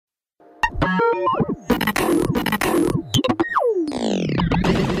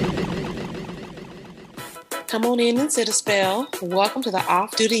Come on in and sit a spell. Welcome to the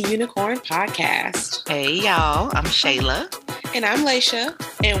Off-Duty Unicorn Podcast. Hey, y'all. I'm Shayla. And I'm Laisha.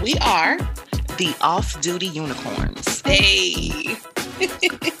 And we are the Off-Duty Unicorns. Hey.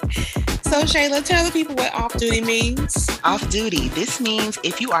 So, Shayla, tell the people what off-duty means. Off-duty. This means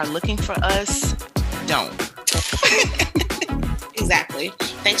if you are looking for us, don't. Exactly.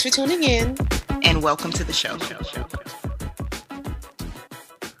 Thanks for tuning in. And welcome to the show.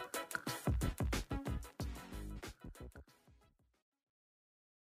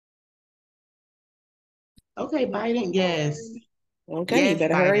 Okay, Biden, yes. Okay, yes, you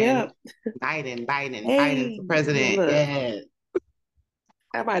better Biden. hurry up. Biden, Hey, for president. look. Yes.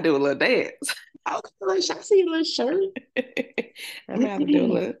 I might do a little dance. Okay, I see your little shirt. I might have to do a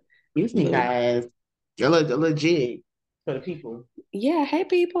little. You think guys, a little jig for the people. Yeah, hey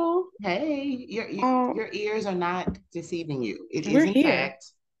people. Hey, your ears are not deceiving you. It is in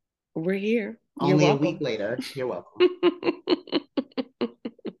fact. We're here. Only a week later. You're welcome.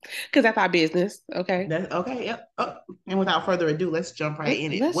 Because that's our business, okay? Okay, yep. Oh, and without further ado, let's jump right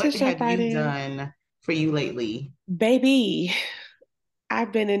in it. What have you done for you lately? Baby,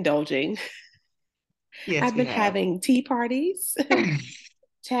 I've been indulging. Yes, I've been having tea parties,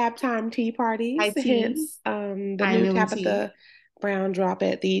 tab time tea parties. Hence, the new Tabitha Brown drop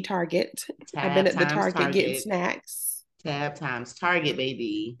at the Target. I've been at the Target getting snacks. Tab times Target,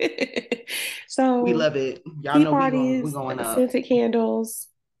 baby. So we love it. Y'all tea know parties, we're going up. Scented candles,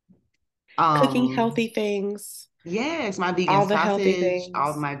 cooking healthy things. Yes, my vegan all the sausage, healthy things.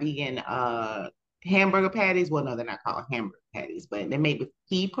 All my vegan hamburger patties. Well, no, they're not called hamburger patties, but they're made with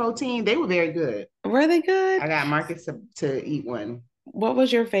pea protein. They were very good. Were they good? I got Marcus to eat one. What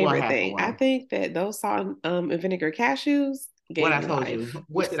was your favorite thing? I think that those salt and vinegar cashews gave what I me told life. you.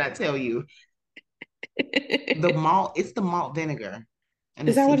 What did I tell you? The malt, it's the malt vinegar. And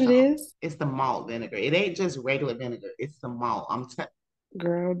is that what it is? It's the malt vinegar. It ain't just regular vinegar. It's the malt.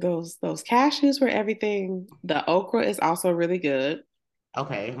 Girl, those cashews were everything. The okra is also really good.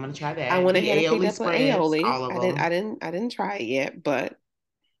 Okay, I'm gonna try that. I went ahead and picked up an aioli. I didn't try it yet, but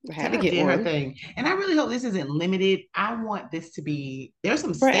I had to get one. Her thing. And I really hope this isn't limited. I want this to be. There's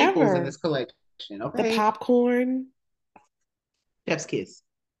some staples in this collection. Okay, the popcorn, Chef's kiss.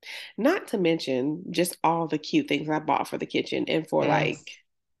 Not to mention just all the cute things I bought for the kitchen and for yes,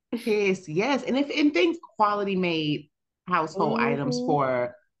 and in things quality made household items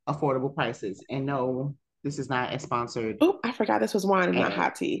for affordable prices. And no, this is not a sponsored. Oh, I forgot this was wine and not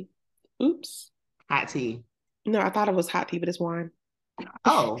hot tea. Oops. Hot tea. No, I thought it was hot tea, but it's wine.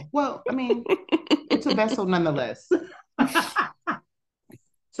 Oh, well, I mean, it's a vessel nonetheless.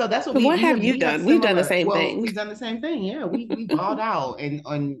 So that's what what have you done? We've done the same thing. We've done the same thing. Yeah, we balled out. And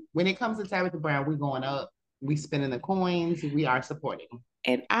when it comes to Tabitha Brown, we're going up. We spending the coins. We are supporting.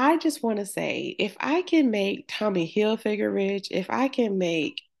 And I just want to say, if I can make Tommy Hilfiger rich, if I can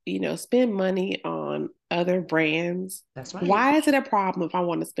make, spend money on other brands, that's right. Why is it a problem if I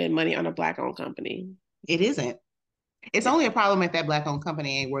want to spend money on a Black-owned company? It isn't. It's only a problem if that Black-owned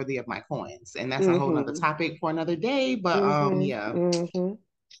company ain't worthy of my coins. And that's a whole nother topic for another day. But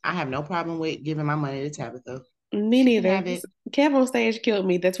I have no problem with giving my money to Tabitha. Me neither. Kev on stage killed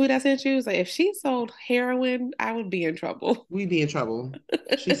me. The tweet I sent you was like, if she sold heroin, I would be in trouble. We'd be in trouble.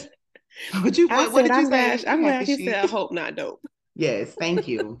 What did you say? I'm glad she said hope, not dope. Yes, thank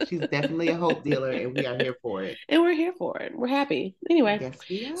you. She's definitely a hope dealer, and we are here for it. And we're here for it. We're happy. Anyway, yes,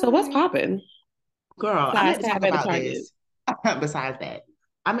 we are. So what's popping? Girl, I meant to talk about this. Besides that,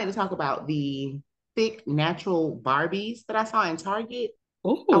 I meant to talk about the thick natural Barbies that I saw in Target.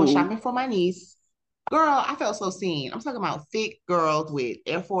 Ooh. I was shopping for my niece. Girl, I felt so seen. I'm talking about thick girls with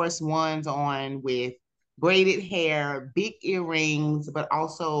Air Force Ones on, with braided hair, big earrings, but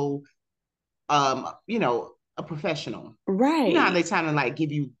also, a professional. Right. You know how they trying to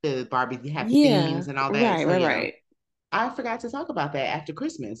give you the Barbie, you have themes and all that. Right. I forgot to talk about that after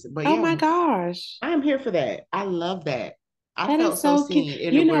Christmas. But oh my gosh. I am here for that. I love that. I felt so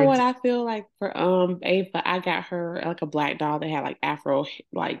cute. You know what I feel like for Ava, I got her a Black doll that had Afro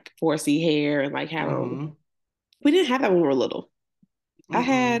 4C hair and had we didn't have that when we were little. I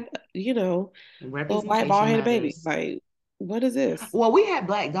had, little white bald headed babies. What is this? Well, we had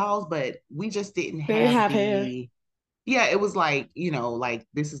Black dolls, but we just didn't have hair. Yeah, it was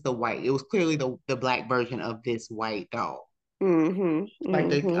this is the white. It was clearly the Black version of this white doll. The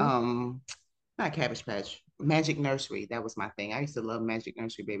not Cabbage Patch. Magic Nursery. That was my thing. I used to love Magic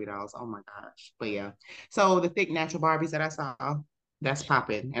Nursery baby dolls. Oh my gosh. But yeah. So the thick natural Barbies that I saw, that's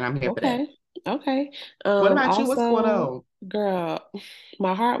popping. And I'm here for that. Okay. What about you? What's going Also, on? girl,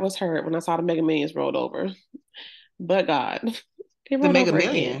 my heart was hurt when I saw the Mega Millions rolled over. But God, it The rolled Mega over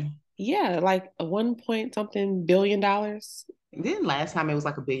again. Million. Yeah, like a 1 point something billion dollars. Then last time it was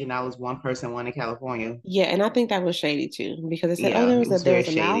like $1 billion, one person won in California. Yeah, and I think that was shady too because they said, "Oh, Yeah, it was there very was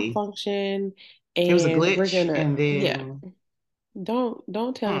a shady. malfunction, It was a and we're glitch, gonna." and Yeah, then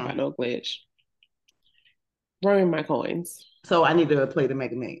don't tell me about hmm. no glitch. Ruin my coins. So I need to play the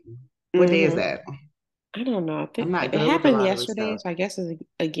Mega Million. What day is Hmm. that? I don't know. I I'm think not it good with a happened lot of the yesterday, stuff. so I guess it's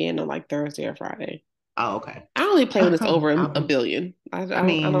again on like Thursday or Friday. Oh, okay. I only play when it's over a I'll, billion. I I don't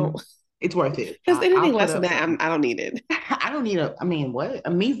mean, it's worth it. because I'll anything put less than up that, something. I don't need it. I don't need a. I mean, what?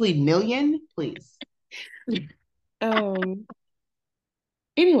 A measly million, please. Um.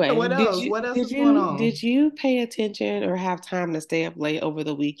 Anyway, What else? What else is going did on? you pay attention or have time to stay up late over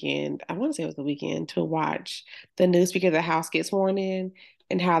the weekend? I want to say it was the weekend to watch the new Speaker of the House get sworn in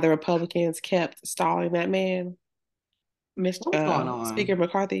and how the Republicans kept stalling that man, Mr. What's going Speaker on?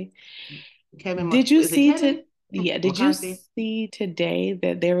 McCarthy. Kevin, Did you is it see Kevin did you McCarthy? see today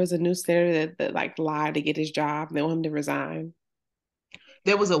that there was a new senator that like lied to get his job and they want him to resign?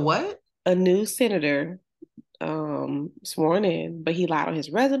 There was a what? A new senator sworn in, but he lied on his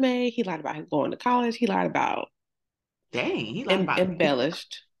resume, he lied about his going to college, he lied about Dang, he lied about.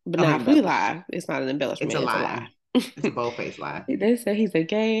 embellished. But Oh, now if we embellished. lie, it's not an It's a embellishment, it's a lie. lie. It's a bold-faced lie. They said he's a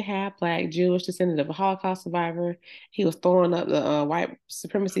gay, half black, Jewish descendant of a Holocaust survivor. He was throwing up the white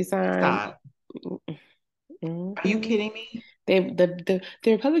supremacy sign. Stop. Are you Mhm. kidding me? The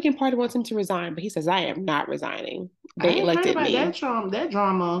Republican Party wants him to resign, but he says, I am not resigning. I They ain't heard elected about that me. drama. That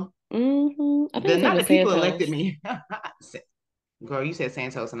drama. I think his name Not the is people elected Santos. me. Girl, you said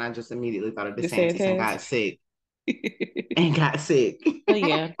Santos, and I just immediately thought of DeSantis and DeSantis. got sick. And got sick. So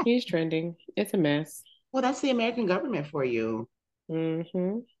yeah, he's trending. It's a mess. Well, that's the American government for you.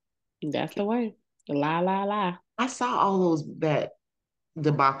 hmm That's the way. Lie, lie, lie. I saw all those that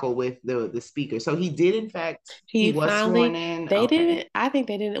debacle with the speaker. So he did, in fact, he He was sworn finally, in. they Okay. didn't, I think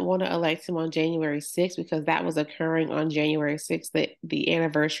they didn't want to elect him on January 6th because that was occurring on January 6th, the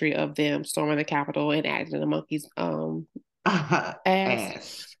anniversary of them storming the Capitol and acting the monkey's ass.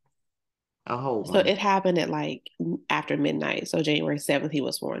 Ass. A whole So one. it happened at like after midnight. So January 7th, he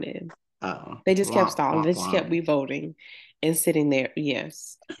was sworn in. Oh, They just kept womp, stalling. They womp, just kept womp. re-voting and sitting there.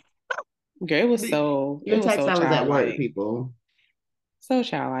 Yes. Girl, it Your was tax so dollars at work, childlike. people. So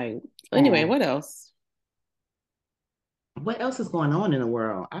childlike. Anyway, Mm. what else? What else is going on in the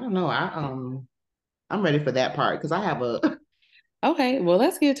world? I don't know. I'm ready for that part because I have a Okay, well,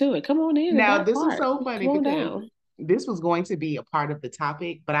 let's get to it. Come on in to now that this was part. so funny Come on because down. this was going to be a part of the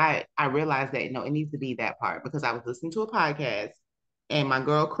topic, but I realized that no, it needs to be that part because I was listening to a podcast and my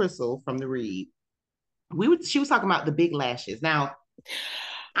girl Crystal from the Read, she was talking about the big lashes. Now,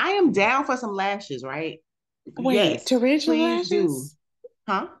 I am down for some lashes, right? Wait, Yes, tarantula please do. lashes?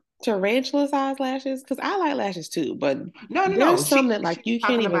 Huh? Tarantula size lashes? Because I like lashes too, but No, no, no. there's some that She like was you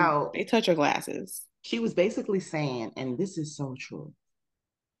can't talking even, about they touch your glasses. she was basically saying, and this is so true.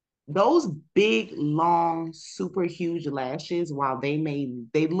 Those big, long, super huge lashes, while they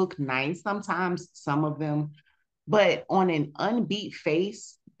look nice sometimes, some of them, but on an unbeat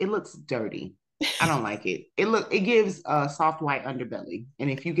face, it looks dirty. I don't like it. It gives a soft white underbelly. And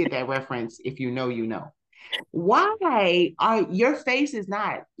if you get that reference, if you know, you know. Why are your face is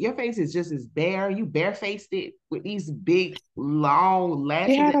just as bare. You barefaced it with these big long She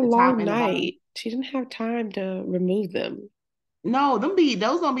lashes had at a the top long and the bottom. night. She didn't have time to remove them. No,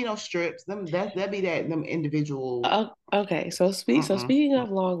 those don't be no strips. That be them individual. Okay, so Mm-mm. speaking of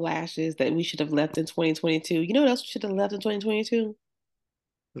long lashes that we should have left in 2022, you know what else we should have left in 2022?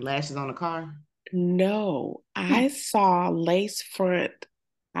 The lashes on the car. No, I saw lace front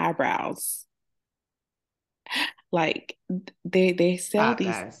eyebrows. Like they sell Stop, these,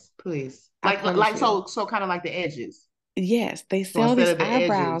 guys, please. I promise you. So kind of like the edges. Yes, they So sell instead these of the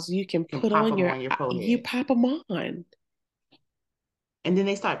eyebrows edges, you can you can put pop on them on your you forehead, pop them on. and then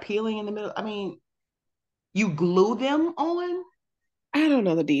they start peeling in the middle. I mean, you glue them on. I don't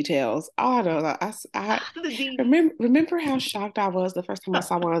know the details. All I know, I The D. remember how shocked I was the first time I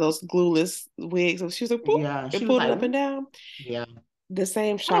saw one of those glueless wigs. And she was like, boop, Yeah, she and was pulled it like, up and down. yeah. The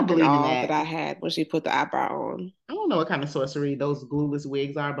same I don't shock and believe in awe that that. I had when she put the eyebrow on. I don't know what kind of sorcery those glueless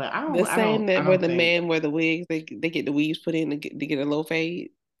wigs are, but The same I that where don't the think. men wear the wigs, they get the weaves put in to get a low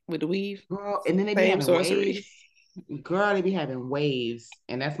fade with the weave. Girl, and then they be Same having sorcery. waves. Girl, they be having waves,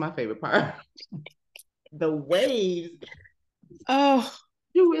 and that's my favorite part. The waves. Oh,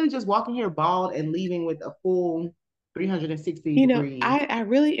 You really just walking here bald and leaving with a full 360 degree I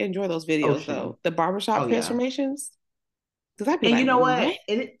really enjoy those videos ocean. though. The barbershop Oh yeah. transformations. Because I'd be And like, you know what? what?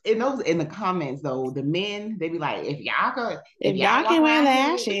 In those in the comments though, the men they be like, If if y'all y'all walk can wear around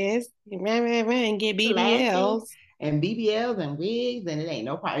here lashes and get lashes BBLs, and BBLs and wigs, and it ain't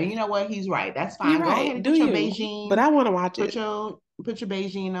no problem. You know what? He's right. That's you're fine. Go ahead right. and Do put your you? But Beijing, I want to watch put it. your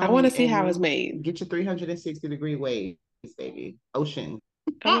Beijing I on want to and, see how it's and made. get your 360-degree waves, baby. Ocean.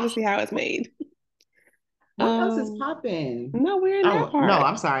 I want to see how it's made. What else is popping? No, we're in that Oh no, part.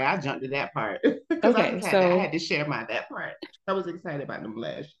 I'm sorry, I jumped to that part because Okay, I so had to share that part. I was excited about them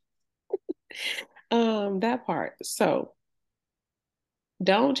lashes. that part. So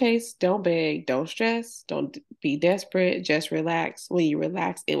don't chase, don't beg, don't stress, don't be desperate, just relax. When you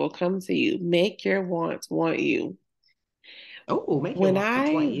relax, it will come to you. Make your wants want you. Oh, make your When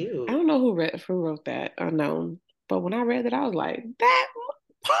wants want I you. don't know who wrote that, unknown, but when I read it, I was like, that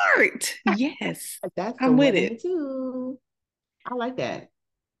part. Yes. That's the I'm with one in the it. two. I like that.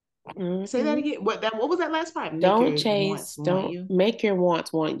 Say that Hmm. again. What was that last part? Make Don't your wants chase, want don't you. make your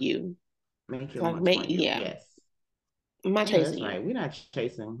wants want you. Make your Like wants want you. yeah. Yes. I'm not I know chasing that's you. right. We're not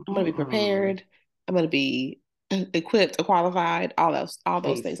chasing. I'm gonna be prepared. I'm gonna be equipped, qualified, all those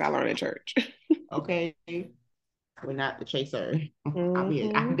things I Chased. learned in church. Okay. We're not the chaser. I've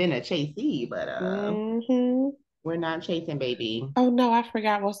Hmm. been a chasee, but Hmm. we're not chasing, baby. Oh no, I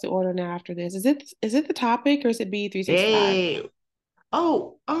forgot what's the order now after this. Is it the topic or is it B365? Hey.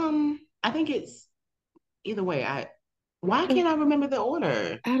 Oh, I think it's either way. Why can't I remember the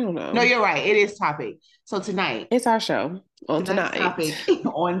order? I don't No, know. you're right. It is topic. So It's our show on tonight's tonight. topic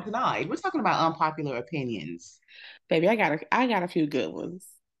on tonight, we're talking about unpopular opinions. Baby, I got a few good ones.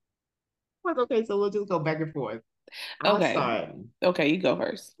 Well, okay, so we'll just go back and forth. I'll Okay. start. Okay, you go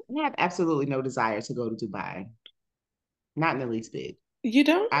first. I have absolutely no desire to go to Dubai. Not in the least bit. You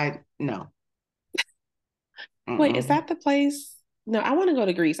don't? I no. Wait, is Mm-mm. that the place? No, I want to go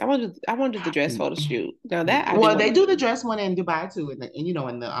to Greece. I wanted the dress photo shoot. Now that I do Well, want they to do the do. dress one in Dubai too, in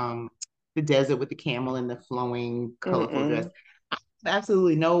the desert with the camel and the flowing, colorful dress. Mm-mm. I have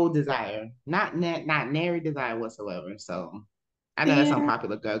absolutely no desire, not nary desire whatsoever. So I know that's Yeah.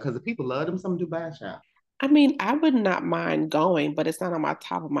 unpopular, girl, because the people love them some Dubai shop. I mean, I would not mind going, but it's not on my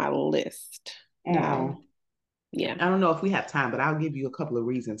top of my list. Mm-mm. No. Yeah. I don't know if we have time, but I'll give you a couple of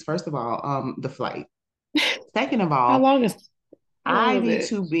reasons. First of all, the flight. Second of How all, long is how long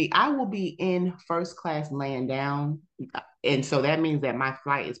is it? I will be in first class laying down. And so that means that my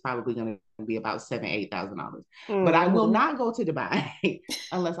flight is probably going to be about $7,000, 8,000. But I will Hmm. not go to Dubai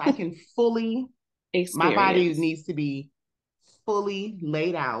unless I can fully, my body Experience needs to be fully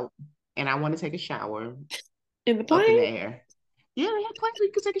laid out and I want to take a shower in the up in plane? the air. Yeah, they have places where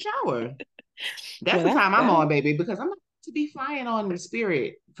you can take a shower. That's Well, the that's time I'm that on, baby, because I'm not to be flying on the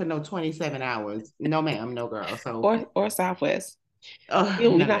Spirit for no 27 hours. No, ma'am, no girl. So, or Southwest.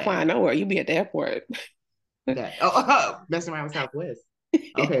 You're none of not that. flying nowhere. You be at the airport. Messing around with Southwest.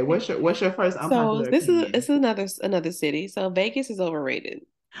 Okay, what's your first So unpopular this opinion? is another city. So Vegas is overrated.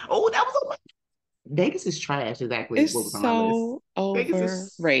 Oh, that was Vegas is trash. Exactly It's what was on my list. so Vegas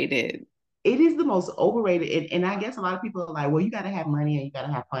is overrated. it is the most overrated, and I guess a lot of people are like, well, you got to have money and you got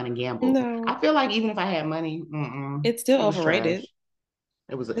to have fun and gamble. I No, feel like even if I had money, it's still it was overrated. trash.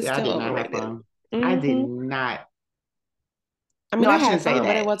 It was. It's I still did not have overrated. fun. I did Hmm. not. I mean, No, I I had shouldn't say fun,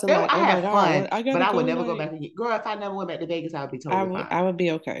 but it that. wasn't like, I oh my have God, fun, I but gotta I go. would never go back Like, again. Girl, if I never went back to Vegas, I would be I totally would fine. I would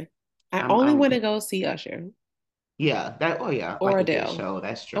be okay. I I'm, only want I'm to go see Usher yeah, that oh yeah, or like a good Adele. show.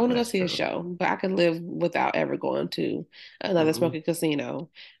 That's I true. want to go That's see a true. show, but I could live without ever going to another Mm-mm. smoking casino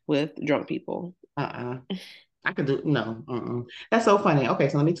with drunk people. Uh-uh. I could do no. Mm-mm. That's so funny. Okay,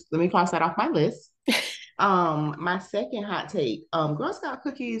 so let me cross that off my list. My second hot take, Girl Scout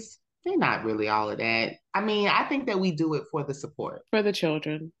cookies, they're not really all of that. I mean, I think that we do it for the support For the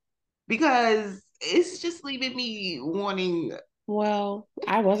children. because it's just leaving me wanting Well,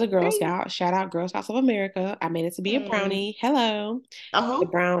 I was a Girl they Scout. Shout out Girl Scouts of America. I made it to be a hey, brownie. Hello. a who? The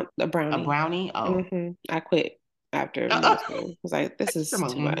A brownie. brownie? Oh. I quit after middle school. I was like, this is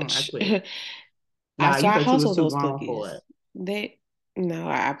too I much. quit. I Nah, so you I thought you was hustled too those grown for cookies. it. They no,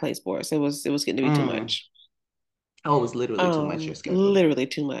 I played sports. It was getting to be too Mm. much. Oh, it was literally too much your schedule. Literally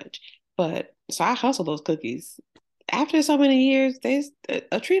too much. But so I hustled those cookies. After so many years, there's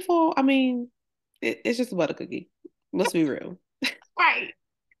a treatful. I mean, it's just a butter cookie. Let's be real. Right.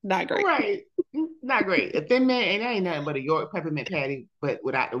 Not great. Right. Not great. A thin man, and that ain't nothing but a York peppermint patty, but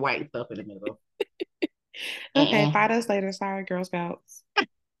without the white stuff in the middle. Okay, Uh-uh. 5 days later. Sorry, Girl Scouts.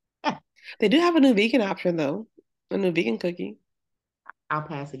 They do have a new vegan option though, a new vegan cookie. I'll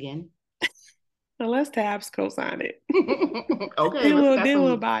pass again. Unless Tabs co-sign it, Okay, then let's we'll got then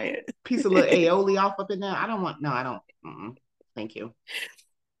we'll some buy piece of little it. aioli off up in there. I don't want, no, I don't. Mm-mm. Thank you.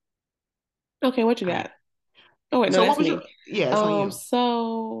 Okay, what you I, got? Oh wait, no, So what that's was your? me. Yeah, it's on you.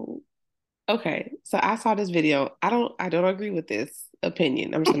 So okay, so I saw this video. I don't agree with this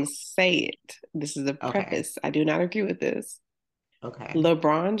opinion. I'm just gonna say it. This is a Okay. preface. I do not agree with this. Okay.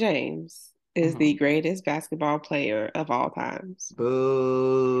 LeBron James is the Hmm. greatest basketball player of all times.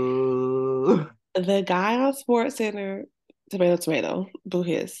 Boo. The guy on Sports Center, tomato, tomato, boo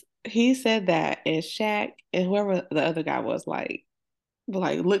hiss. He said that, and Shaq and whoever the other guy was like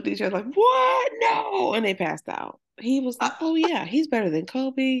looked at each other like, "What? No!" And they passed out. He was like, "Oh yeah, he's better than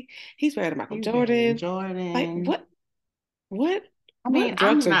Kobe. He's better than Michael He's better than Jordan." Like Jordan. what, I mean, what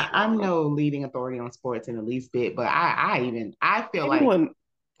drugs are you I'm on? no leading authority on sports in the least bit, but I feel like Everyone,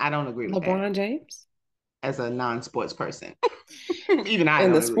 I don't agree with that LeBron James as a non-sports person. Even I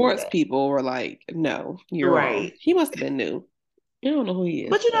and the don't agree with sports that. people were like, "No, you're wrong." Right. He must have been new. I don't know who he is,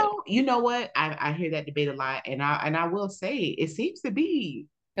 But but you know what? I hear that debate a lot, and I will say it seems to be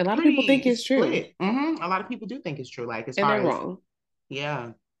a lot of people think pretty it's true, split. A lot of people do think it's true. Like as and far they're as wrong.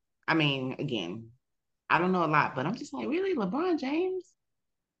 yeah, I mean, again, I don't know a lot, but I'm just like, really, LeBron James?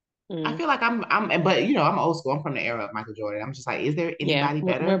 I Mm. feel like but I'm old school. I'm from the era of Michael Jordan. I'm just like, is there Yeah, anybody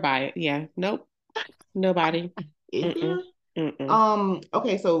we're better? by it. Yeah, nope, nobody. Is Mm-mm, there? mm-mm.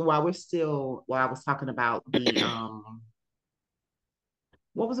 Okay, so while I was talking about the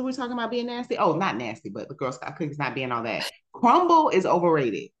what was it we were talking about being nasty? Oh, not nasty, but the Girl Scout cookies not being all that. Crumble is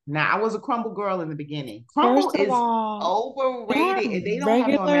overrated. Now, I was a crumble girl in the beginning. Crumble First of is all, that overrated and they don't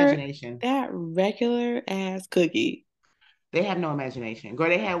have no regular, imagination. that regular ass cookie. They have no imagination. Girl,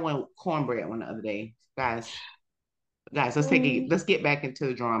 they had one cornbread one the other day. Guys, Mm. let's get back into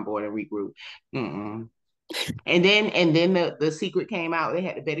the drawing board and regroup. Mm-mm. And then the secret came out. They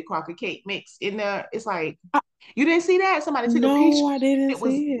had the Betty Crocker cake mix in there. It's like I, you didn't see that? Somebody took a picture. no, I didn't It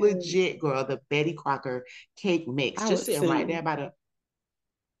was see it. legit, girl. The Betty Crocker cake mix, I just would sitting right sue. there by the.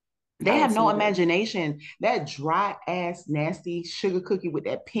 They I would have no sue them. imagination. That dry ass, nasty sugar cookie with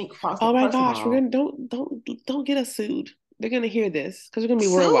that pink Oh frosting. my First of gosh, we're all, gonna don't get us sued. They're gonna hear this because we're gonna be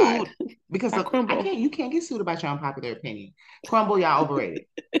worldwide sued because by of I Crumble. can't. You can't get sued about your unpopular opinion. Crumble, y'all overrated.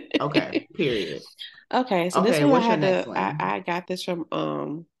 Okay, period. Okay, so this Okay, one I what's your had next to one? I got this from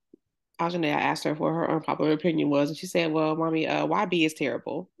Aljanae. I asked her what her unpopular opinion was, and she said, "Well, mommy, YB is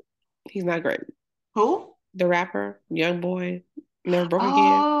terrible. He's not great." Who? The rapper, young boy, never broke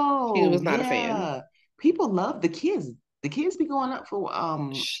again. She Oh was not a fan. yeah, people love the kids. The kids be going up for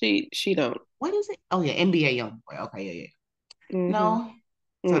She don't. what is it? Oh yeah, NBA Youngboy. Okay, yeah, yeah. Mm-hmm. No,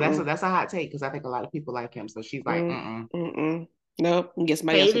 so Mm-mm. that's a hot take because I think a lot of people like him. So she's like, Mm-mm. Nope. Get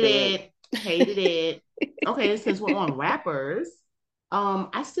somebody else to hated do it. it, hated it. Okay, since we're on rappers,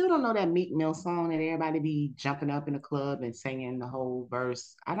 I still don't know that Meek Mill song that everybody be jumping up in the club and singing the whole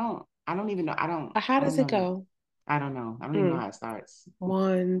verse. I don't even know. How I does don't it know that. go? I don't know. I don't even know Mm. how it starts.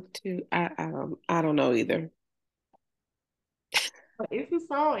 One, two. I don't know either. But it's a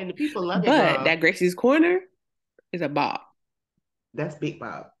song and the people love it, But that girl. Gracie's Corner is a bop. That's Big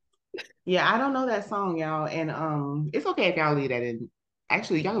Bob. Yeah, I don't know that song, y'all. And it's okay if y'all leave that in.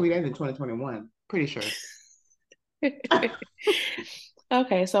 Actually, y'all can leave that in 2021. Pretty sure.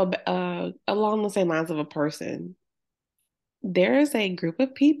 Okay, so along the same lines of a person, there is a group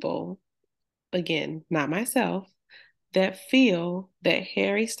of people, again, not myself, that feel that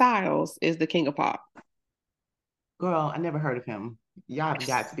Harry Styles is the king of pop. Girl, I never heard of him. Y'all have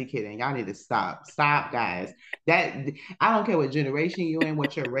got to be kidding. Y'all need to stop. Stop, guys. That I don't care what generation you're in,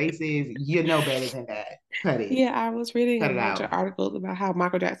 what your race is, you know better than that. Cut it. Yeah, I was reading a Cut it bunch of out. articles about how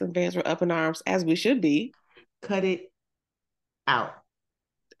Michael Jackson fans were up in arms, as we should be. Cut it out.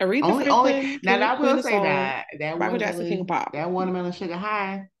 Aretha Only Franklin, now I Queen will of say Soul, Michael Jackson, King of Pop. that watermelon sugar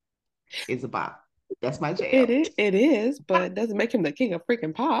high is a bop. That's my It jam. is, it is, but it doesn't make him the king of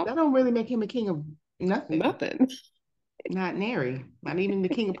freaking That pop. don't really make him a king of nothing. Nothing. Not nary. Not even the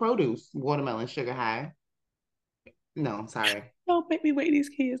king of produce. Watermelon sugar high. No, sorry. Don't make me wake these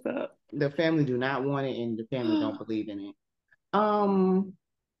kids up. The family do not want it, and the family don't believe in it. Um.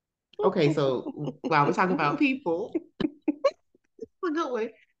 Okay, so while we're talking about people, it's a good one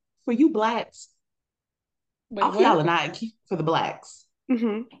for you blacks. Wait, All y'all are what? not for the blacks.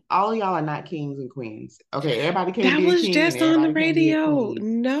 Hmm. All y'all are not kings and queens. Okay, everybody can't That be a was king and just on the everybody can't be a radio.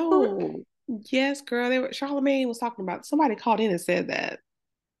 queen. No. Yes, girl. They were Charlemagne was talking about somebody called in and said that.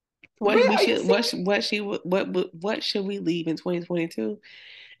 What Really? we Are you should serious? what should we leave in 2022?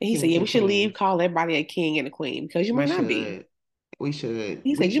 And he said, Kings yeah, we and should leave, queens. call everybody a king and a queen because you We might not be. should. We should.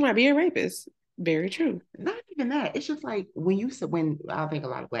 He said you might be a rapist. Very true. Not even that. It's just like when I think a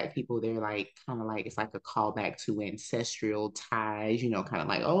lot of Black people, they're like kind of like it's like a callback to ancestral ties, kind of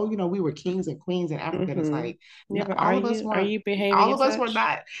like, oh, we were kings and queens in Africa. And it's like, Yeah, no, but all of us are weren't. you behaving All of as us were such?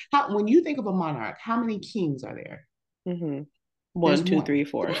 not. When you think of a monarch, how many kings are there? There's One, two, one. three,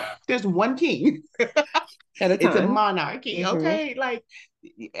 four. There's one king. At a It's a time. monarchy, okay? Like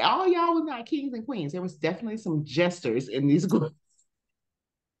all y'all was not kings and queens. There was definitely some jesters in these groups.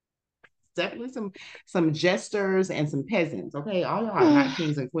 Definitely some jesters and some peasants. Okay, all y'all are not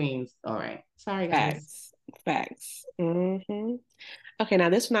kings and queens. All right, sorry guys. Facts. Facts. Okay, now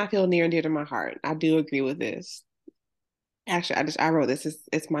this one I feel near and dear to my heart. I do agree with this. Actually, I wrote this.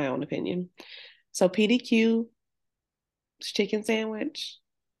 It's my own opinion. So PDQ chicken sandwich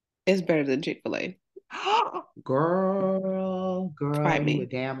is better than Chick-fil-A. Girl, Fight you a me.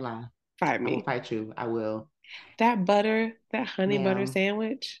 damn lie. Fight I will me. fight you. I will. That honey butter Ma'am,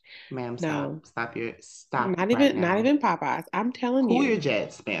 sandwich. ma'am, stop. No, Stop right not now. even Popeyes. I'm telling Cool your you.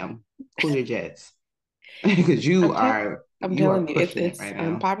 jets, ma'am. Cool your jets. Because I'm tell I'm you are telling you, pushing it it's right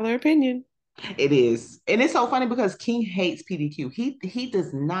now. unpopular opinion. It is. And it's so funny because King hates PDQ. He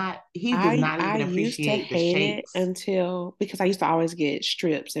does not I even used to appreciate the hate it shakes until because I used to always get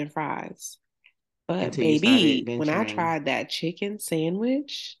strips and fries. But until you started baby, when I venturing. tried that chicken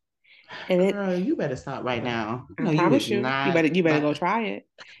sandwich, and it Girl, you better stop right now. I No, you is promise you, not you better about go try it.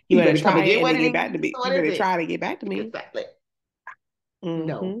 You you better better come and try get it and what then it get is. back to me. What You is better it? try to get back to me. Exactly. Mm-hmm.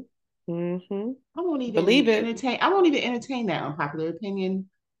 No. Mm-hmm. I Believe it. won't even entertain that unpopular opinion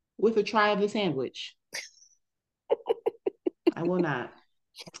with a try of the sandwich. I will not.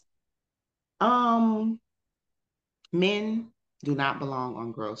 Um, Men do not belong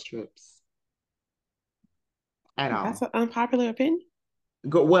on girls' trips at That's all. an unpopular opinion.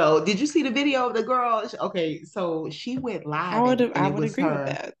 Well, did you see the video of the girl? Okay, so she went live and I it would was agree with her,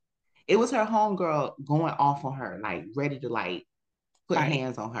 that. it was her homegirl going off on her, like ready to like put Fight.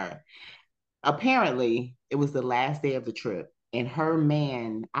 hands on her. Apparently, it was the last day of the trip, and her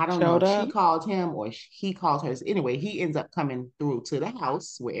man, I don't know Showed if she up. called him or he called her. Anyway, he ends up coming through to the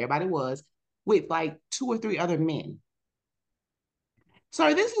house where everybody was with like two or three other men.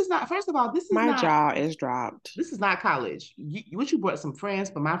 Sorry, this is not. First of all, My jaw is dropped. this is not college. What you brought some friends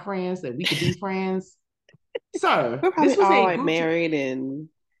for my friends that we could be friends, sir. We're This probably was all a like group trip. married and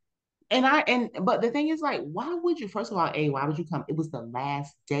But the thing is, like, why would you? First of all, why would you come? It was the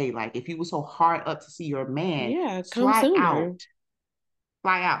last day. Like, if you were so hard up to see your man, yeah, come sooner.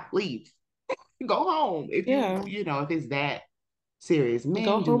 fly out, leave, go home. If Yeah, if it's that serious, go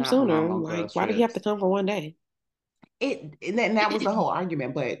men do home not belong sooner. on Like, girls' why did he have to trips. come for one day? And that was the whole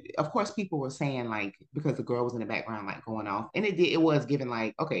argument. But of course, people were saying like because the girl was in the background, like going off, and it was given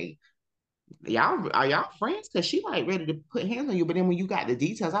like, okay, y'all friends? Because she like ready to put hands on you. But then when you got the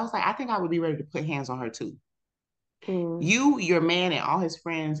details, I was like, I think I would be ready to put hands on her too. Mm, Your man, and all his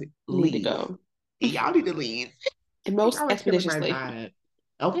friends need to leave. go. Y'all need to leave. Most Y'all are killing my expeditiously. vibe.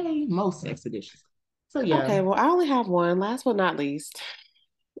 Okay, most expeditious. So yeah. Okay, well, I only have one. Last but not least,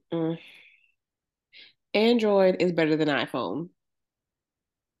 mm, Android is better than iPhone.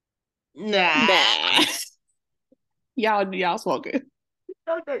 Nah. Nah. Y'all smoking.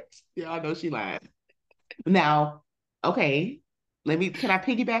 Okay. Yeah, I know she lied. Now, okay. Can I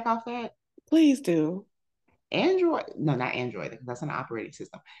piggyback off that? Please do. Android, no, not Android, because that's an operating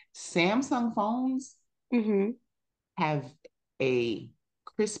system. Samsung phones Hmm. have a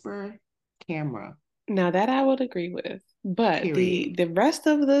crisper camera, Now that I would agree with, but period. the rest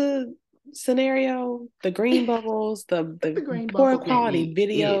of the scenario, the green bubbles, The the green poor bubbles make quality me itch.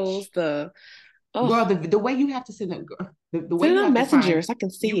 videos, the oh, Girl, the way you have to send it, the way send it you on have to Messenger find, so I can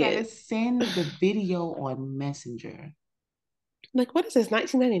you see got to it. send the video on Messenger. Like, what is this,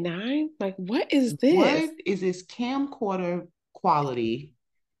 1999? Like, what is this? What is this camcorder quality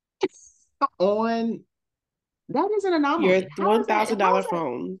on? That is an Your anomaly. How $1,000 is that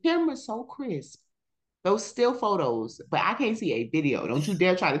phone. camera so crisp? Those still photos, but I can't see a video. Don't you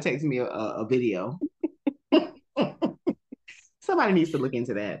dare try to text me a video. Somebody needs to look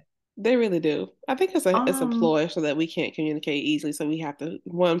into that. They really do. I think it's a Um, ploy so that we can't communicate easily. So we have to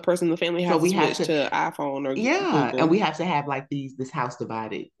one person in the family so has to we have switch to, to iPhone or yeah, and Google. we have to have like this house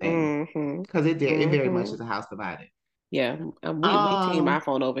divided thing Hmm. because it very much Hmm. is a house divided. Yeah, we team Um,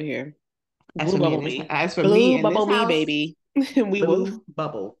 iPhone over here. as Blue for me in bubble this, me, as for me blue in this bubble me, house, baby. We will. blue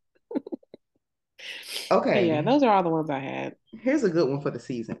bubble. But yeah, Okay, those are all the ones I had. here's a good one for the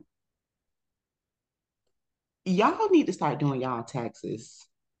season. Y'all need to start doing y'all taxes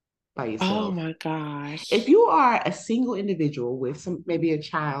by Oh yourself. my If gosh, you are a single individual with some maybe a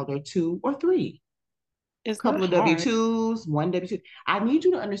child or two or three, it's not couple of hard. W-2s, one W-2, I need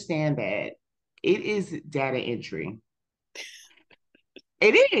you to understand that It is data entry.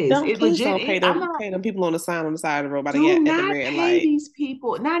 It is. Don't It please legit don't is. I'm not. pay them people on the sign on the side of the road by Do at the not red pay light. these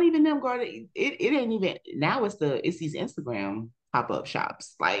people. Not even them, girl. It ain't even now. It's these Instagram pop-up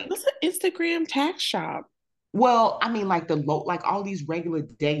shops. Like, What's an Instagram tax shop? well, I mean, like like all these regular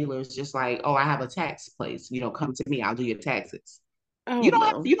regulars, just like, oh, I have a tax place. Come to me. I'll do your taxes. Oh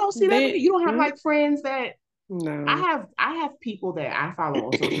no. You don't see that many. You don't have like friends that no. I have people that I follow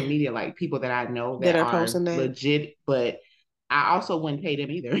on social media, like people that I know That that are are posting that. legit, but I also wouldn't pay them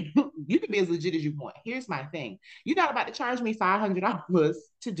either. You can be as legit as you want. Here's my thing. You're not about to charge me $500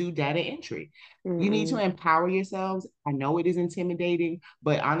 to do data entry. You need to Mm-mm. empower yourselves. I know it is intimidating,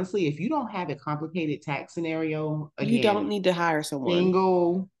 but honestly, if you don't have a complicated tax scenario, You don't again, need to hire someone.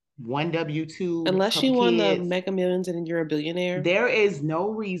 single, one W-2, Unless couple you want to kids, mega millions and you're a billionaire. there is no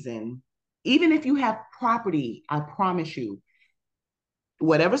reason, even if you have property, I promise you,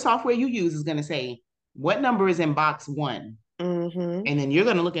 whatever software you use is going to say what number is in box one. Mm-hmm. And then you're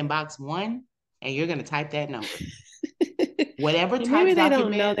going to look in box one and you're going to type that number. Whatever Maybe tax they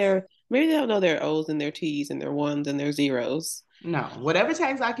don't know documents, their O's and their T's and their ones and their zeros. no, whatever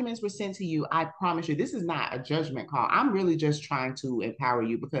tax documents were sent to you, I promise you, this is not a judgment call. I'm really just trying to empower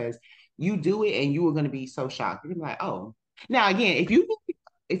you because you do it and you are going to be so shocked. You're like, oh. Now, again, if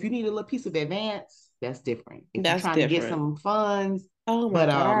you need a little piece of advance, that's different. If you're That's trying to get different. some funds, Oh my but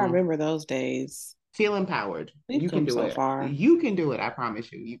God, I remember those days. feel empowered. We've You can come do so it. far. You can do it. I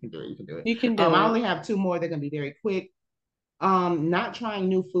promise you. You can do it. You can do it. You can do I it. only have two more. They're gonna be very quick. Not trying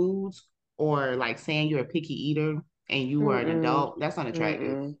new foods or like saying you're a picky eater and you are an Mm-mm. adult. That's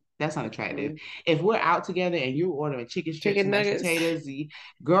unattractive. Mm-mm. That's unattractive. Mm-mm. If we're out together and you're ordering chicken strips Chicken and mashed nuggets. potatoes,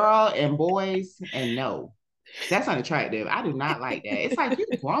 girl and boys, and no, that's unattractive. I do not like that. It's like you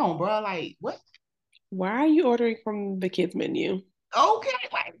grown, bro. Like what? Why are you ordering from the kids menu? Okay,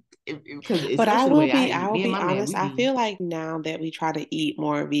 like because But especially the way I I eat. will Me and be my man, honest. we I be feel like now that we try to eat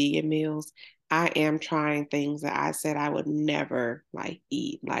more vegan meals, I am trying things that I said I would never like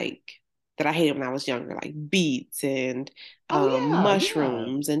eat, like that I hated when I was younger, like beets and oh yeah, yeah.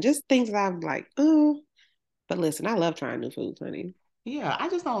 mushrooms and just things that I'm like, oh. But listen, I love trying new foods, honey. Yeah, I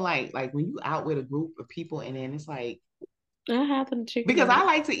just don't like when you out with a group of people and then it's like I have them chicken because I nuggets.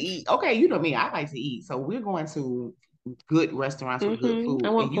 like to eat. Okay, you know me, I like to eat. So we're going to good restaurants with good I food,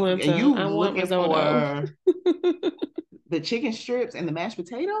 want and you polenta. I want looking risotto. for the chicken strips and the mashed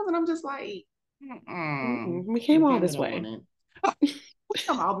potatoes, and I'm just like, We you came all came this in on way. it. We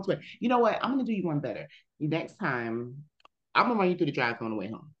come all this way. You know what? I'm gonna do you one better. Next time, I'm gonna run you through the drive-thru on the way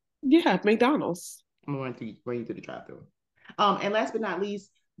home. Yeah, McDonald's. I'm gonna run you through the drive-thru. And last but not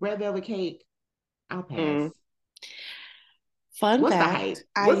least, red velvet cake. I'll pass. Mm. Fun What's the fact, hype?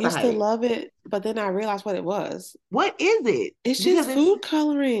 I What's the used to hype? love it, but then I realized what it was. What is it? It's Because just it's food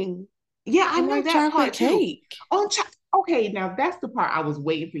coloring yeah, I and know like that chocolate part too. cake. Okay, now that's the part I was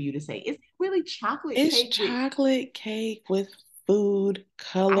waiting for you to say. It's really chocolate It's cake with chocolate cake with food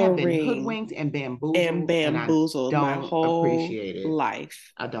I have been coloring hoodwinked and and bamboozled, and I bamboozled my don't whole appreciate it.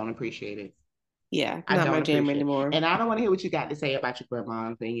 life. I don't appreciate it. Yeah, I not my don't jam appreciate it. anymore. And I don't want to hear what you got to say about your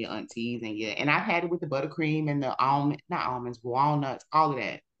grandmas and your aunties and I've had it with the buttercream and the not almonds, walnuts, all of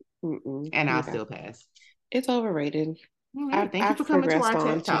that. And I'll Yeah, still pass. it's overrated. All right. Thank you for I've coming to progressed our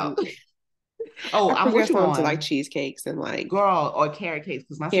on TED to Talk. Oh, what progressed you on to like on? cheesecakes and like Girl, or carrot cakes,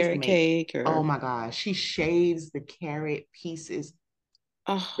 because my sister carrot make, cake oh or my gosh, she shaves the carrot pieces,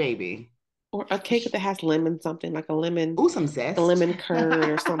 oh, baby. or a cake that has lemon something like Ooh, some a zest. lemon curd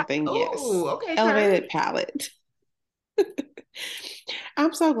or something. Yes. Ooh, okay, curd. Elevated palate.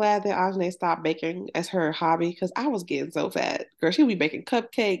 I'm so glad that Ajane stopped baking as her hobby because I was getting so fat. Girl, she'll be baking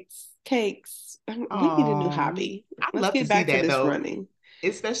cupcakes, cakes. We need a new hobby. I'd Let's love to get see back to that this though, running.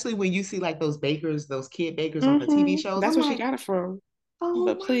 especially when you see like those bakers, those kid bakers on the TV shows. That's I'm where she like, got it from. oh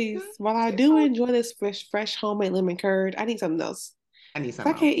But my please, God, while I it's do so, enjoy this fresh homemade lemon curd, I need something else I need because I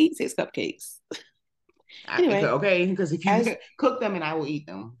some else. can't eat six cupcakes. Anyway, Okay, because if you as cook them and I will eat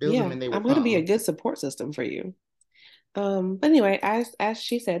them, build them yeah, and they will I'm gonna be a come. good support system for you. But anyway, as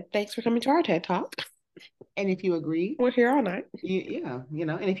she said, thanks for coming to our TED Talk. And if you agree, We're here all night. yeah,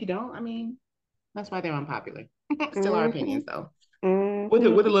 and if you don't, I mean, that's why they're unpopular. Still our Mm-hmm. opinions though. With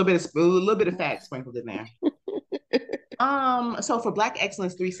Mm-hmm. a little bit of facts sprinkled in there. So for Black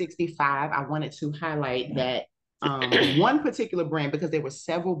Excellence 365, I wanted to highlight that one particular brand because there were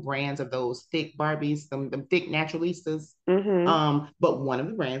several brands of those thick Barbies, them thick naturalistas. Mm-hmm. But one of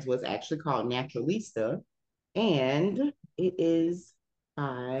the brands was actually called Naturalista, and it is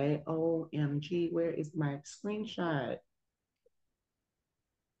by OMG. Where is my screenshot?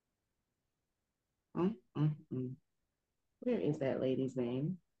 Mm, mm, mm. Where is that lady's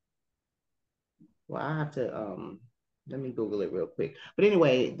name? Well, I have to let me Google it real quick. But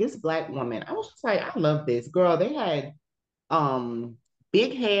anyway, this black woman, I was just like, I love this girl. They had um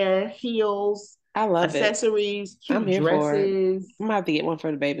big hair, heels, I love it. accessories, I'm cute here for it. dresses. I'm about to get one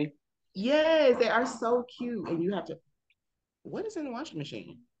for the baby. Yes, they are so cute. And you have to, what is in the washing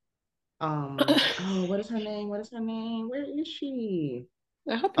machine? Oh, what is her name? What is her name? Where is she?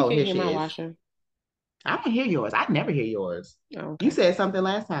 I hope you Oh, can't here hear she my is. washer. I don't hear yours. I never hear yours. Oh, You okay. said something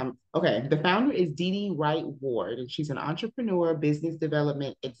last time. Okay. The founder is Dee Dee Wright Ward, and she's an entrepreneur, business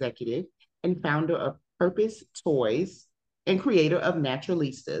development executive, and founder of Purpose Toys and creator of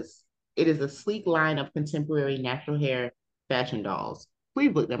Naturalistas. It is a sleek line of contemporary natural hair fashion dolls.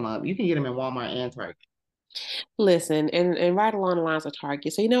 Please look them up. You can get them in Walmart and Target. Listen, and right along the lines of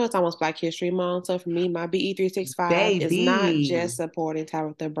Target. So you know it's almost Black History Month. So for me, my BE365 is not Baby. just supporting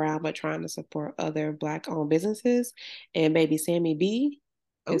Tabitha Brown, but trying to support other Black-owned businesses. And baby Sammy B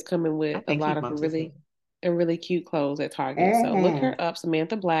Oh, is coming I with a think he lot of bumped his head. really cute clothes at Target. So look Mm-hmm. her up,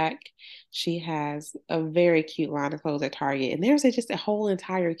 Samantha Black. She has a very cute line of clothes at Target. And there's just a whole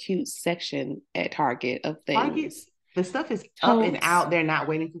entire cute section at Target of Target, things. the stuff is up and Totes. out. They're not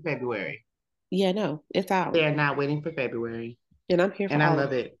waiting for February. Yeah, no, it's out. They're not waiting for February. And I'm here for And I all of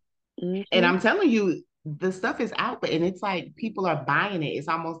love it. it. And Mm-hmm. I'm telling you, the stuff is out, but and it's like people are buying it. It's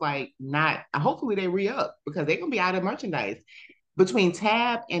almost like not. Hopefully they re up because they're gonna be out of merchandise between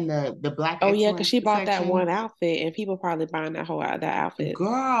Tab and the Black Oh yeah, because Excellence she bought that one section. outfit, and people probably buying that outfit.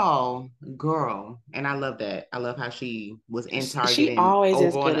 Girl, and I love that. I love how she was in Target She and always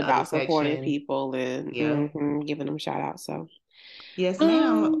is over on good the other about supporting section. people and Yeah. giving them shout outs. So, Yes,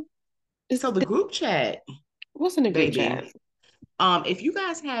 ma'am. um, So the group chat, what's in the group baby. chat? If you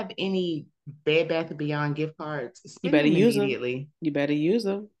guys have any Bed Bath and Beyond gift cards, You spend better them use them. immediately. You better use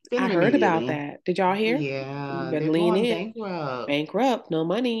them. Spend I them heard about immediately. that. Did y'all hear? You Yeah, better they're lean going in. bankrupt. Bankrupt, no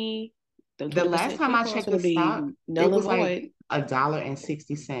money. The The last 20% time I coupon is checked going the to be stock, null it and was like void.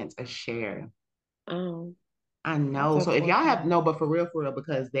 $1.60 a share. Oh, I that's know. So if y'all have unfortunate. no, but for real,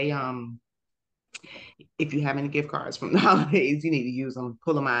 because they if you have any gift cards from the holidays, you need to use them,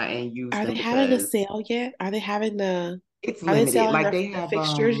 pull them out and use Are they them having the because sale yet? it's Are they limited. selling Like they the have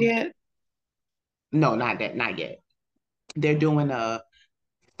fixtures yet? no, not that, not yet. They're doing a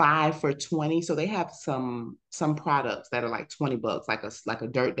 5 for 20. So they have some products that are like $20, like a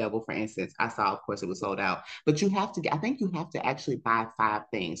Dirt Devil, for instance. I saw, of course, it was sold out. But you have to I think you have to actually buy 5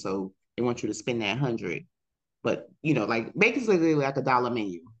 things. So they want you to spend that 100. But like basically like a dollar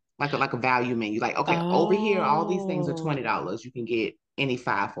menu, like a value menu. Like, okay, over here, all these things are Oh, $20. You can get any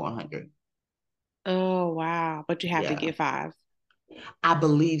 5 for 100. oh wow. But you have to Yeah. get five. I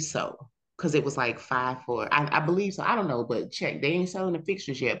believe so. Because it was like 5 for, I believe so. I don't know, but check. They ain't selling the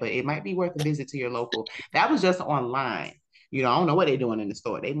fixtures yet, but it might be worth a visit to your local. That was just online. I don't know what they're doing in the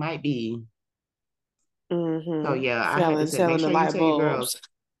store. They might be. So Mm-hmm. yeah, I had to say, make Selling the sure you light tell your girls, bulbs.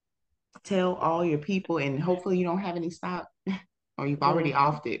 tell all your people, and hopefully you don't have any stock or you've already Mm-hmm.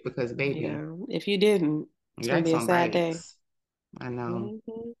 offed it because baby, Yeah. If you didn't, it's gonna be yikes a on sad day. bites. I know.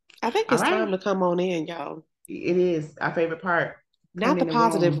 Mm-hmm. I think All it's time right. to come on in, y'all. It is our favorite part. Not Come the in the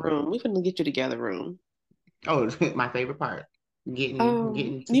positive room. room. We finna get you together room. Oh, my favorite part. Getting You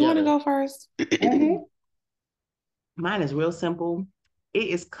want to together. go first? Mhm. Mine is real simple. It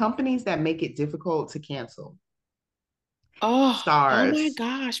is companies that make it difficult to cancel. Oh my Stars,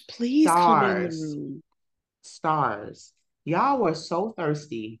 gosh, please come in the stars, room. stars. Y'all were so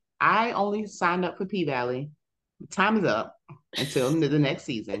thirsty. I only signed up for P Valley. Time is up until the next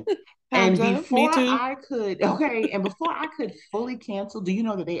season. Time's And up. Me too. before I could fully cancel, do you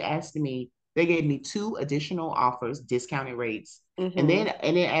know that they gave me two additional offers, discounted rates, and Mm-hmm. then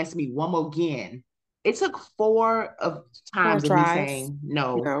asked me one more again. It took four of Four times of me tries. saying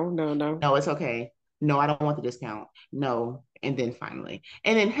no, No, no, no. no, it's okay. No, I don't want the discount. No. And then finally.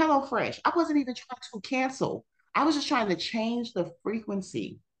 And then HelloFresh. I wasn't even trying to cancel. I was just trying to change the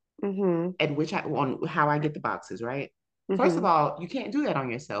frequency Mm-hmm. at which on how I get the boxes, right? First of Mm-hmm. all, you can't do that on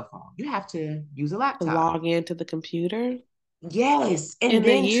your cell phone. You have to use a To laptop. log into the computer Yes. And in the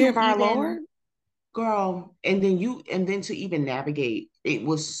then year to of our Lord. even girl, and then to even navigate, it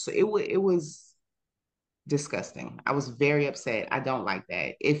was disgusting. I was very upset. I don't like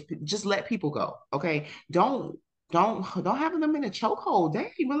that. If just let people go, okay? Don't have them in a chokehold.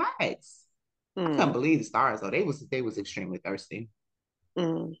 Dang, relax. I couldn't Mm, believe the stars though. They was extremely thirsty.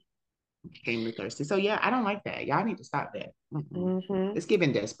 mm, Extremely thirsty. So yeah, I don't like that. Y'all need to stop that. Mm-mm. mm-hmm. It's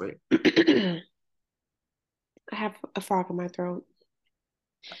giving desperate. I have a frog in my throat.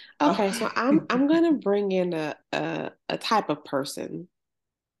 Okay, so I'm gonna bring in a type of person.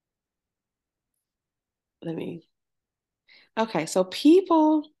 Let me. Okay, so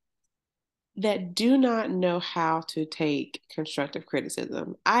people that do not know how to take constructive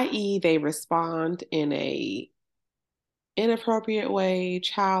criticism, i.e., they respond in a inappropriate way,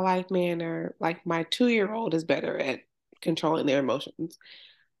 childlike manner. Like my 2-year-old is better at controlling their emotions.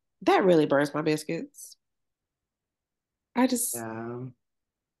 That really burns my biscuits. I just Yeah.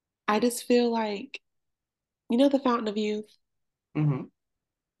 I just feel like, the fountain of youth. Mm-hmm.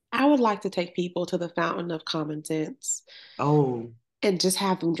 I would like to take people to the fountain of common sense Oh, and just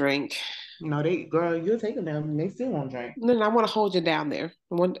have them drink. no, girl, you're taking them and they still won't drink. Then I want to hold you down there.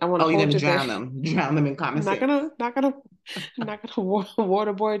 I want to Oh, you're hold gonna you there. drown them in common I'm not sense. gonna, not gonna, not gonna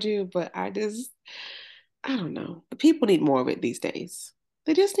waterboard you, but I don't know. People need more of it these days.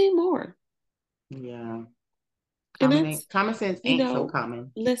 They just need more, Yeah. and that's, Common sense ain't so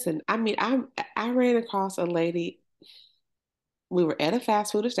common. listen. I mean, I ran across a lady. We were at a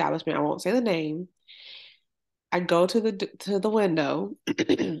fast food establishment. I won't say the name. I go to the window,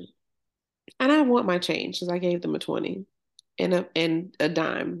 and I want my change because I gave them a 20 and a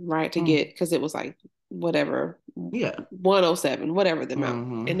dime, right, to Mm. get, because it was like whatever, Yeah. 107, whatever the amount,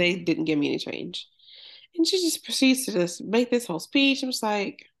 Mm-hmm. and they didn't give me any change. And she just proceeds to just make this whole speech. I'm just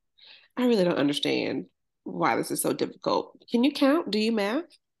like, I really don't understand why this is so difficult. Can you count? Do you math?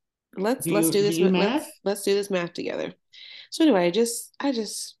 Let's do Do this. you math? Let's do this math together. So anyway,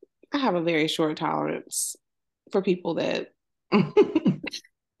 I have a very short tolerance for people that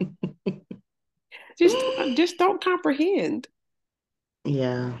just don't comprehend.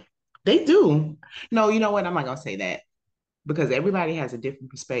 Yeah, they do. No, you know what? I'm not gonna say that because everybody has a different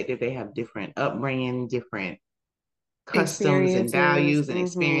perspective. They have different upbringing, different customs and Experiences. values and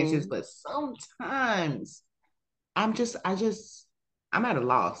experiences. But sometimes I just, I'm at a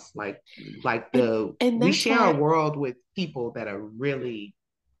loss. And We that's share a why world with people that are really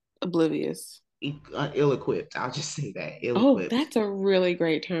oblivious. ill-equipped. I'll just say that, Oh, ill-equipped, that's a really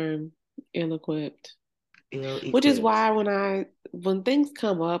great term. Ill-equipped. Which is ill-equipped. why when things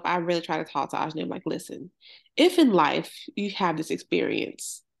come up, I really try to talk to Ajna. I'm like, listen, if in life you have this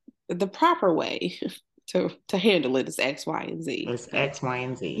experience, the proper way to handle it is X, Y, and Z. It's X, Y,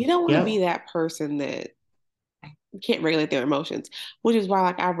 and You Z. don't want to be Yep. that person that can't regulate their emotions, which is why,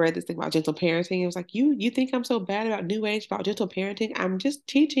 like, I read this thing about gentle parenting. It was like, you think I'm so bad about new age about gentle parenting? I'm just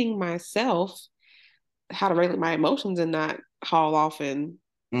teaching myself how to regulate my emotions and not haul off, and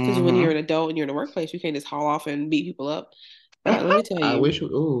because when you're Mm-hmm. an adult and you're in the workplace, you can't just haul off and beat people up. Let me tell I you, wish.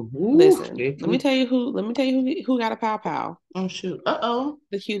 Ooh, ooh. listen, let me tell you who got a pow pow, Oh shoot. Uh-oh.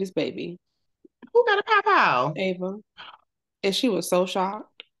 the cutest baby, Who got a pow pow? Ava, and she was so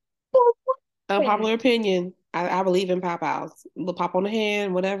shocked. What Unpopular did opinion. I believe in pow pows. Little pop on the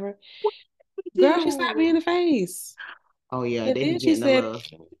hand, whatever. we Girl, she slapped me do? in the face. Oh yeah, And they be then she getting the said, love.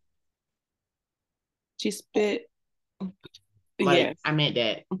 she spit. Like Yes. I meant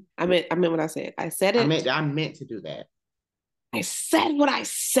that. I meant what I said. I said it. I meant to do that. I said what I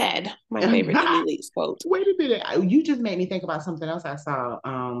said. My favorite Amy Lee's quote. Wait a minute. You just made me think about something else I saw.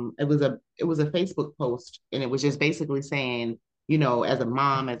 It was a Facebook post, and it was just basically saying, as a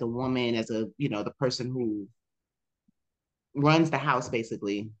mom, as a woman, as a, the person who runs the house,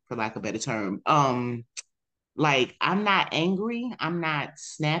 basically, for lack of a better term. Like I'm not angry, I'm not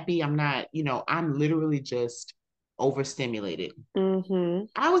snappy, I'm not, I'm literally just overstimulated. Mm-hmm.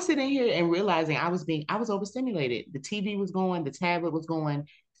 I was sitting here and realizing I was overstimulated. The TV was going, the tablet was going,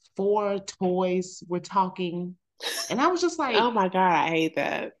 four toys were talking. And I was just Oh like, my God, I hate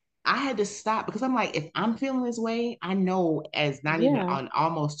that. I had to stop because I'm like, if I'm feeling this way, I know as not even Yeah, an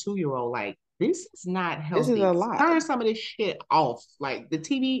almost 2 year old, like, this is not this is a healthy. lot. Turn some of this shit off, like the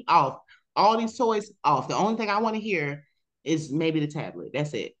TV off, all these toys off. The only thing I want to hear is maybe the tablet.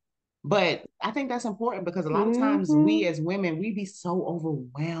 That's it. But I think that's important because a lot of times Mm-hmm. we as women, we be so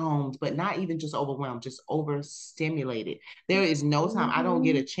overwhelmed, but not even just overwhelmed, just overstimulated. There is no time. I don't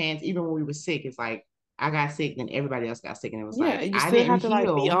get Mm-hmm. a chance, even when we were sick. It's like I got sick, then everybody else got sick. And it was Yeah, like, you I still didn't have to like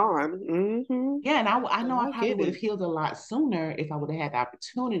be heal. on. Mm-hmm. Yeah, and I know I I probably get would have it. healed a lot sooner if I would have had the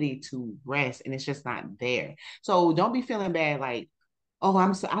opportunity to rest, and it's just not there. So don't be feeling bad like, oh,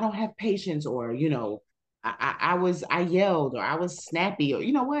 I don't have patience, or I yelled, or I was snappy, or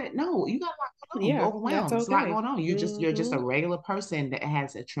you know what? No, you got a lot going on. You're Yeah, that's overwhelmed. There's a lot okay. going on. You're just Mm-hmm. a regular person that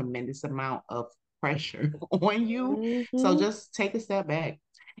has a tremendous amount of pressure on you. So Mm-hmm. just take a step back.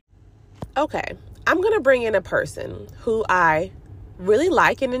 Okay, I'm going to bring in a person who I really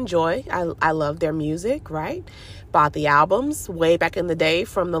like and enjoy. I love their music, right? Bought the albums way back in the day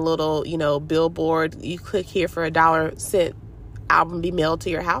from the little, billboard. You click here for $1 album be mailed to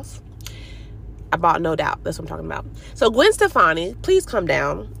your house. I bought No Doubt. That's what I'm talking about. So Gwen Stefani, please come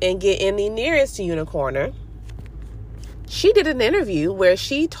down and get in the nearest unicorner. She did an interview where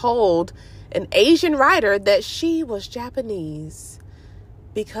she told an Asian writer that she was Japanese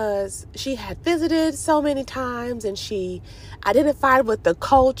because she had visited so many times and she identified with the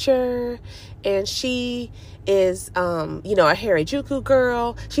culture, and she is, a Harajuku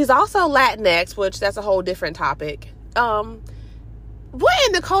girl. She's also Latinx, which that's a whole different topic. What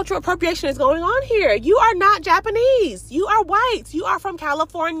in the cultural appropriation is going on here? You are not Japanese. You are white. You are from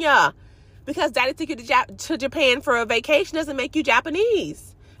California. Because daddy took you to Japan for a vacation doesn't make you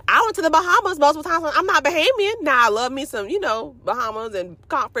Japanese. I went to the Bahamas multiple times. I'm not Bahamian. Now I love me some, Bahamas and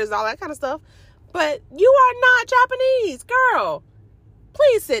conference, all that kind of stuff. But you are not Japanese, girl.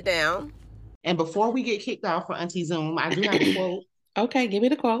 Please sit down. And before we get kicked off for Auntie Zoom, I do have a quote. Okay, give me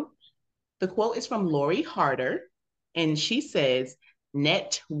the quote. The quote is from Lori Harder, and she says,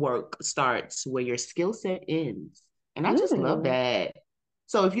 "Network starts where your skill set ends." And I just love that.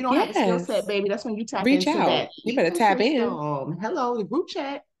 So if you don't have a skill set, baby, that's when you tap Reach into out. that. You better tap in. Hello, the group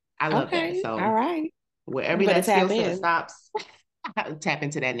chat. I love that. So all right. Wherever that skill set stops, tap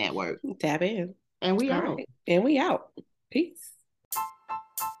into that network. Tap in. And we out. Right. And we out. Peace.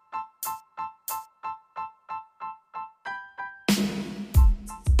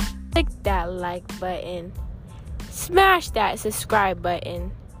 Click that like button. Smash that subscribe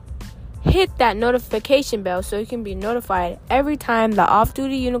button. Hit that notification bell so you can be notified every time the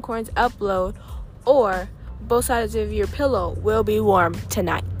Off-Duty Unicorns upload, or both sides of your pillow will be warm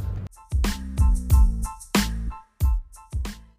tonight.